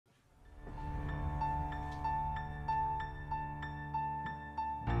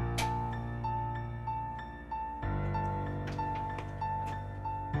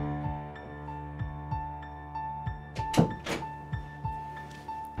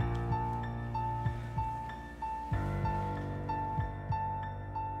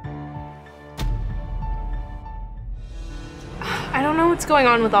I don't know what's going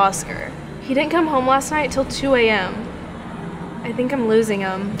on with Oscar. He didn't come home last night till 2 a.m. I think I'm losing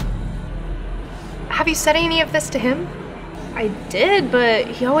him. Have you said any of this to him? I did, but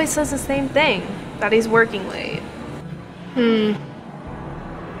he always says the same thing, that he's working late.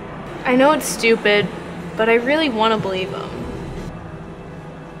 I know it's stupid, but I really want to believe him.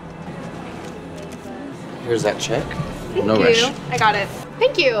 Here's that check. Thank No you. rush. I got it.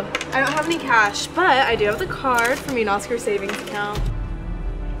 Thank you. I don't have any cash, but I do have the card from an Oscar savings account.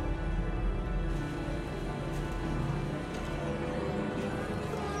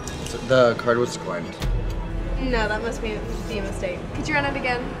 So the card was declined. No, that must be a mistake. Could you run it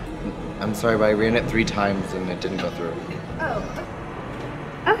again? I'm sorry, but I ran it 3 times and it didn't go through. Oh.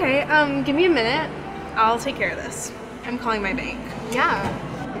 Okay, give me a minute. I'll take care of this. I'm calling my bank. Yeah.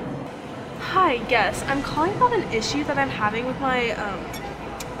 Hi, yes. I'm calling about an issue that I'm having with my,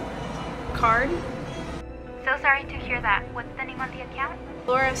 card. So sorry to hear that. What's the name on the account?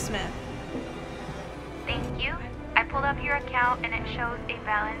 Laura Smith. Thank you. I pulled up your account and it shows a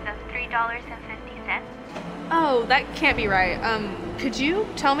balance of $3.50. Oh, that can't be right. Could you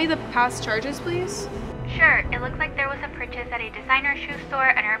tell me the past charges, please? Sure, it looks like there was a purchase at a designer shoe store,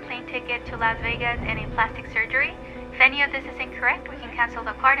 an airplane ticket to Las Vegas, and a plastic surgery. If any of this is incorrect, we can cancel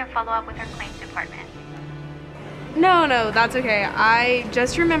the card and follow up with our claims department. No, that's okay. I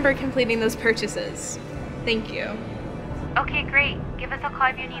just remember completing those purchases. Thank you. Okay, great. Give us a call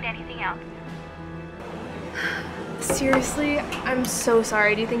if you need anything else. Seriously, I'm so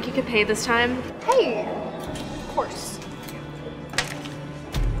sorry. Do you think you could pay this time? Hey. Of course.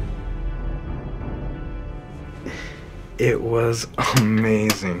 It was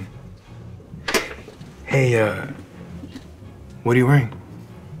amazing. Hey, what are you wearing?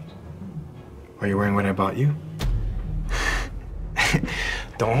 Are you wearing what I bought you?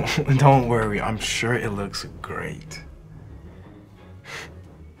 Don't worry, I'm sure it looks great.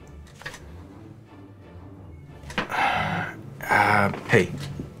 Hey,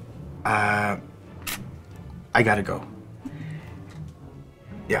 I gotta go.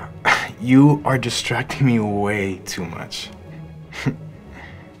 Yeah, you are distracting me way too much.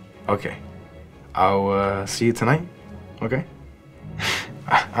 Okay, I'll see you tonight, okay?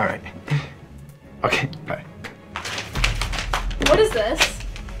 All right. Okay, bye. What is this?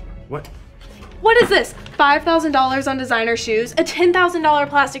 What? What is this? $5,000 on designer shoes, a $10,000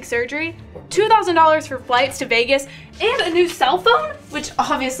 plastic surgery, $2,000 for flights to Vegas, and a new cell phone? Which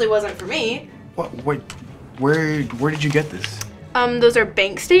obviously wasn't for me. What? Wait, where did you get this? Those are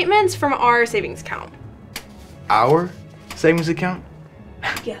bank statements from our savings account. Our savings account?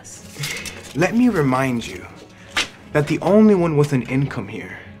 Yes. Let me remind you that the only one with an income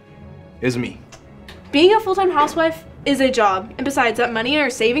here is me. Being a full-time housewife is a job, and besides, that money in our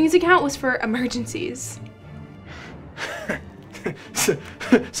savings account was for emergencies.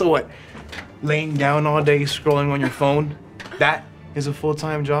 So what? Laying down all day scrolling on your phone? That is a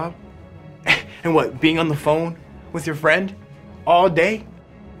full-time job? And what, being on the phone with your friend all day?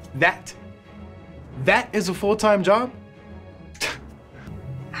 That is a full-time job?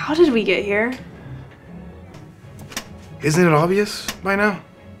 How did we get here? Isn't it obvious by now?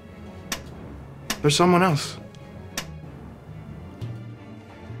 There's someone else.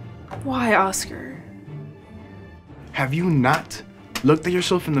 Why, Oscar? Have you not looked at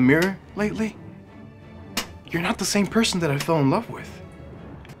yourself in the mirror lately? You're not the same person that I fell in love with.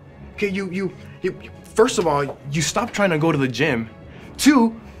 Okay, you first of all, you stop trying to go to the gym.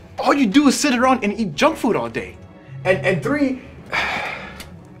 2, all you do is sit around and eat junk food all day. And 3,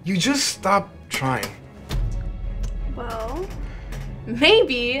 you just stop trying. Well,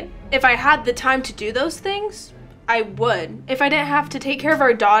 maybe if I had the time to do those things, I would. If I didn't have to take care of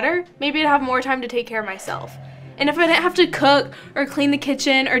our daughter, maybe I'd have more time to take care of myself. And if I didn't have to cook or clean the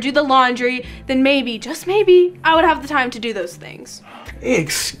kitchen or do the laundry, then maybe, just maybe, I would have the time to do those things.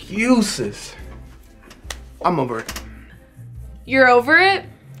 Excuses. I'm over it. You're over it?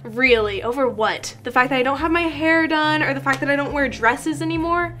 Really? Over what? The fact that I don't have my hair done or the fact that I don't wear dresses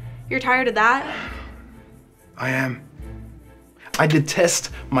anymore? You're tired of that? I am. I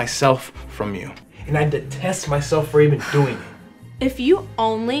detest myself from you. And I detest myself for even doing it. If you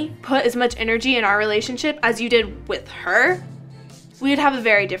only put as much energy in our relationship as you did with her, we'd have a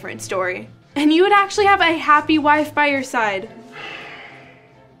very different story. And you would actually have a happy wife by your side.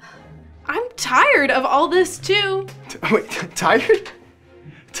 I'm tired of all this too. Wait, tired?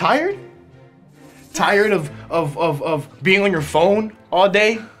 Tired? Tired of being on your phone all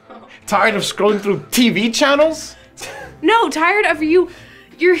day? Tired of scrolling through TV channels? No, tired of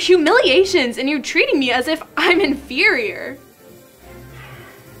your humiliations and you treating me as if I'm inferior.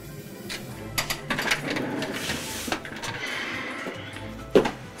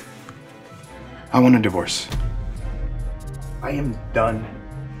 I want a divorce. I am done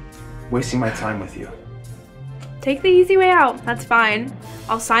wasting my time with you. Take the easy way out. That's fine.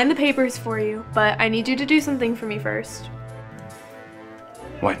 I'll sign the papers for you, but I need you to do something for me first.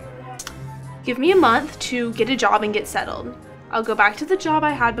 What? Give me a month to get a job and get settled. I'll go back to the job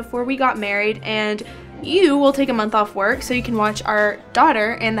I had before we got married, and you will take a month off work so you can watch our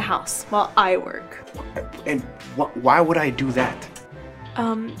daughter and the house while I work. And why would I do that?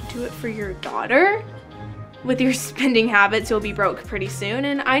 Do it for your daughter? With your spending habits, you'll be broke pretty soon,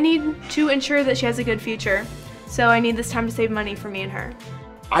 and I need to ensure that she has a good future. So I need this time to save money for me and her.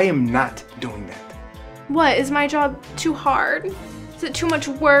 I am not doing that. What, is my job too hard? Is it too much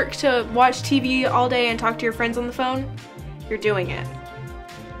work to watch TV all day and talk to your friends on the phone? You're doing it.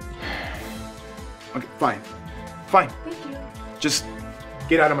 Okay, fine. Fine. Thank you. Just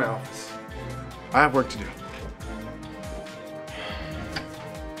get out of my office. I have work to do.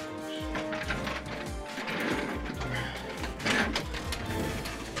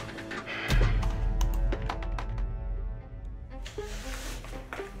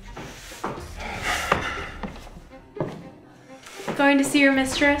 Going to see your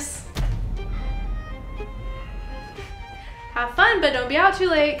mistress? Have fun, but don't be out too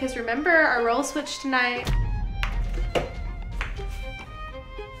late, because remember, our roles switch tonight.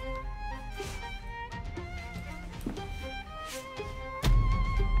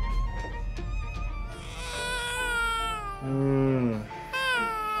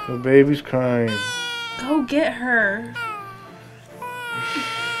 The baby's crying. Go get her.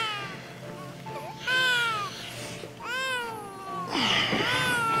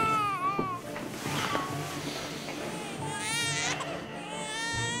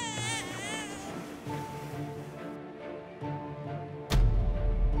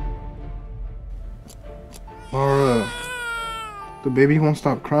 Laura, the baby won't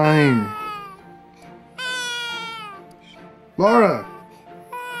stop crying. Laura!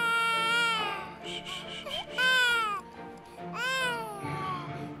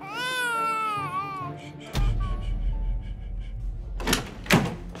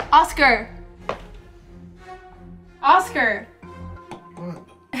 Oscar! Oscar! What?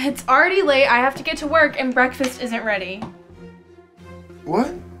 It's already late, I have to get to work, and breakfast isn't ready.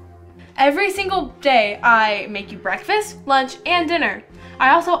 What? Every single day, I make you breakfast, lunch, and dinner.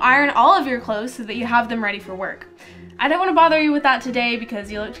 I also iron all of your clothes so that you have them ready for work. I don't want to bother you with that today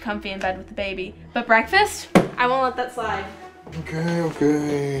because you looked comfy in bed with the baby. But breakfast, I won't let that slide.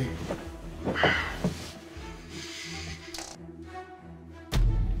 Okay.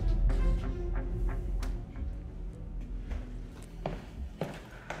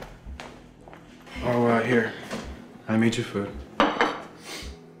 Oh, here. I made you food.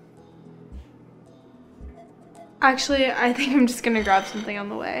 Actually, I think I'm just gonna grab something on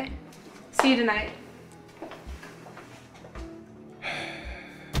the way. See you tonight.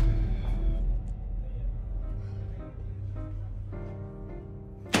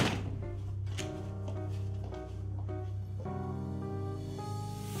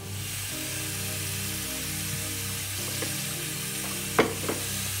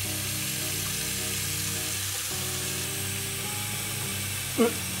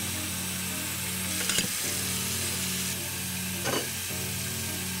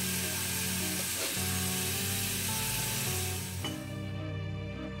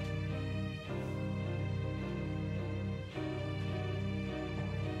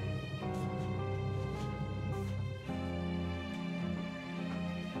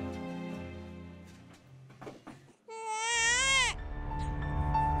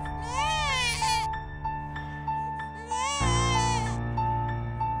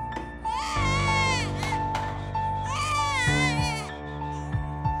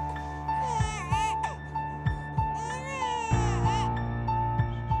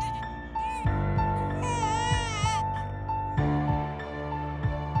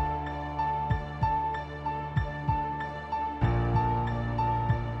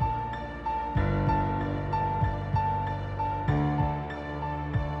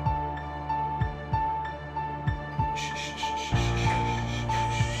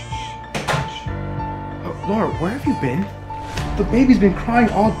 Laura, where have you been? The baby's been crying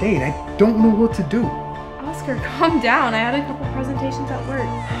all day and I don't know what to do. Oscar, calm down. I had a couple presentations at work,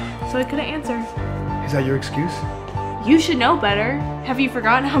 so I couldn't answer. Is that your excuse? You should know better. Have you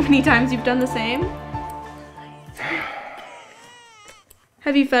forgotten how many times you've done the same?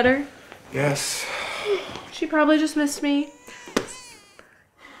 Have you fed her? Yes. She probably just missed me.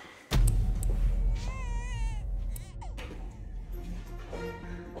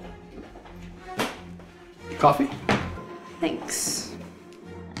 Coffee? Thanks.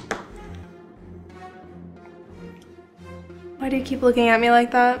 do you keep looking at me like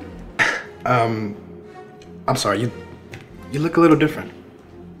that? I'm sorry, you look a little different.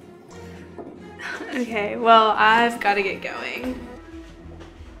 Okay, well, I've got to get going.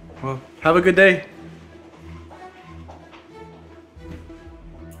 Well, have a good day.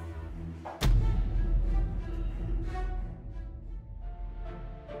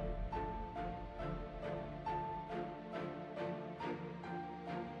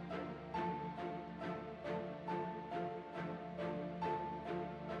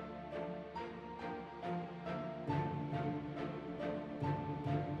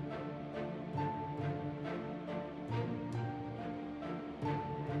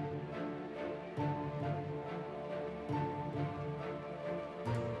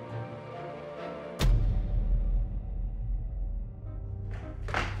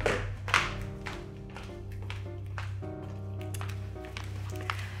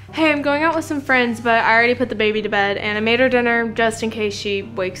 Hey, I'm going out with some friends, but I already put the baby to bed, and I made her dinner just in case she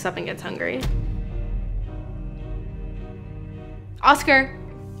wakes up and gets hungry. Oscar!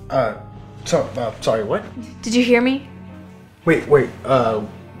 Sorry, what? Did you hear me? Wait, where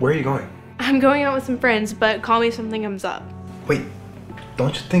are you going? I'm going out with some friends, but call me if something comes up. Wait,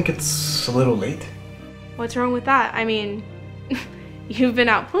 don't you think it's a little late? What's wrong with that? I mean, you've been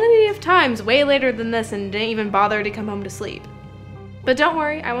out plenty of times way later than this and didn't even bother to come home to sleep. But don't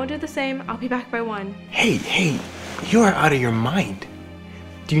worry, I won't do the same. I'll be back by 1. Hey, you are out of your mind.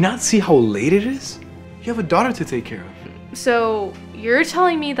 Do you not see how late it is? You have a daughter to take care of. So, you're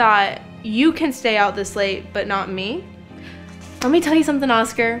telling me that you can stay out this late, but not me? Let me tell you something,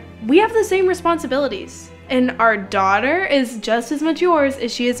 Oscar. We have the same responsibilities, and our daughter is just as much yours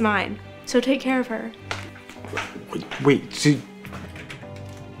as she is mine. So take care of her. Wait, see...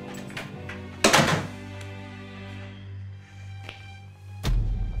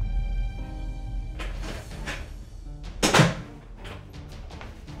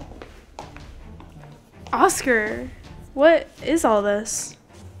 Oscar, what is all this?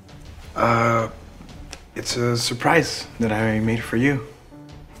 It's a surprise that I made for you.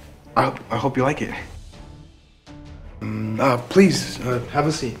 I hope you like it. Please, have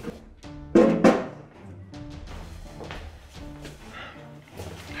a seat.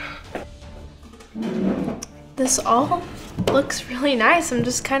 This all looks really nice. I'm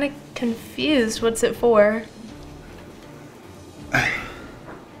just kind of confused. What's it for?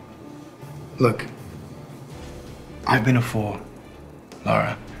 Look, I've been a fool,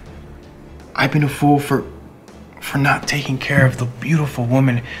 Laura. I've been a fool for not taking care of the beautiful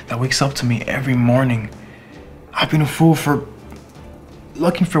woman that wakes up to me every morning. I've been a fool for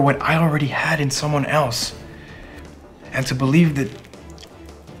looking for what I already had in someone else. And to believe that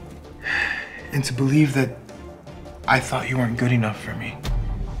I thought you weren't good enough for me.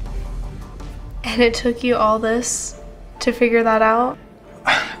 And it took you all this to figure that out?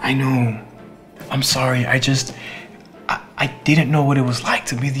 I know. I'm sorry. I didn't know what it was like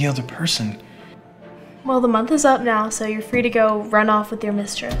to be the other person. Well, the month is up now, so you're free to go run off with your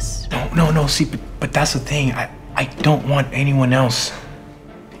mistress. No. See, but that's the thing. I don't want anyone else.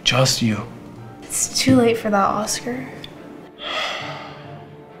 Just you. It's too late for that, Oscar.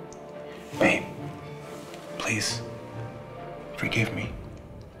 Babe, please, forgive me.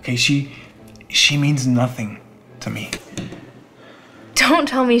 Okay, she means nothing to me. Don't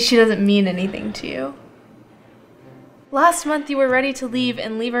tell me she doesn't mean anything to you. Last month you were ready to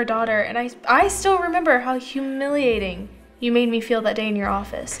leave our daughter, and I still remember how humiliating you made me feel that day in your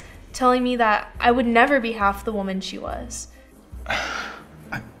office, telling me that I would never be half the woman she was.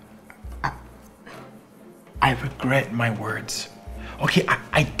 I regret my words. Okay,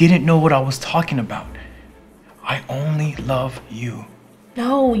 I didn't know what I was talking about. I only love you.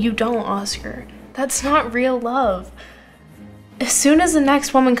 No, you don't, Oscar. That's not real love. As soon as the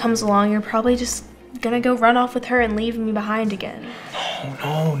next woman comes along, you're probably just gonna go run off with her and leave me behind again.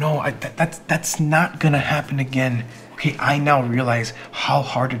 No. That's not gonna happen again. Okay, I now realize how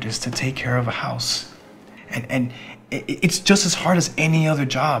hard it is to take care of a house. And it's just as hard as any other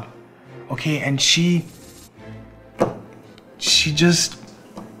job. Okay, and she came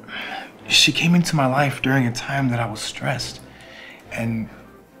into my life during a time that I was stressed and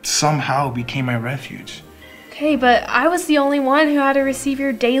somehow became my refuge. Okay, but I was the only one who had to receive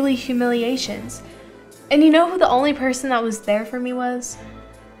your daily humiliations. And you know who the only person that was there for me was?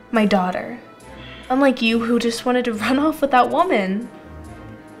 My daughter. Unlike you, who just wanted to run off with that woman.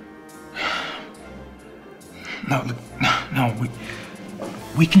 No,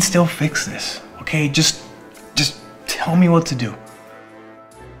 we can still fix this, okay? Just tell me what to do.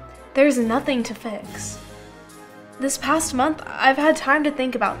 There's nothing to fix. This past month, I've had time to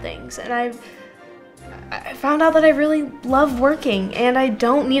think about things, and I found out that I really love working, and I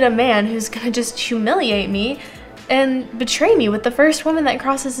don't need a man who's gonna just humiliate me and betray me with the first woman that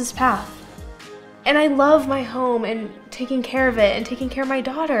crosses his path. And I love my home and taking care of it and taking care of my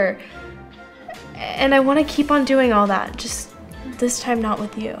daughter. And I want to keep on doing all that, just this time not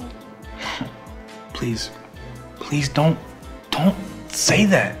with you. Please don't say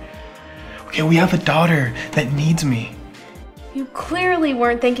that. Okay, we have a daughter that needs me. You clearly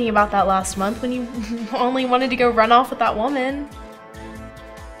weren't thinking about that last month when you only wanted to go run off with that woman.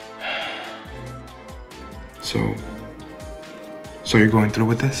 So you're going through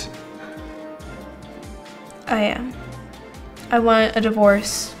with this? I am. I want a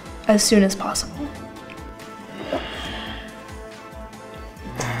divorce as soon as possible.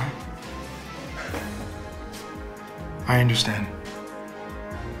 I understand.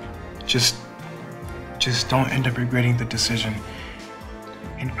 Just don't end up regretting the decision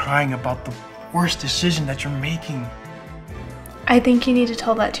and crying about the worst decision that you're making. I think you need to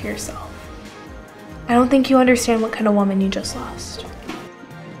tell that to yourself. I don't think you understand what kind of woman you just lost.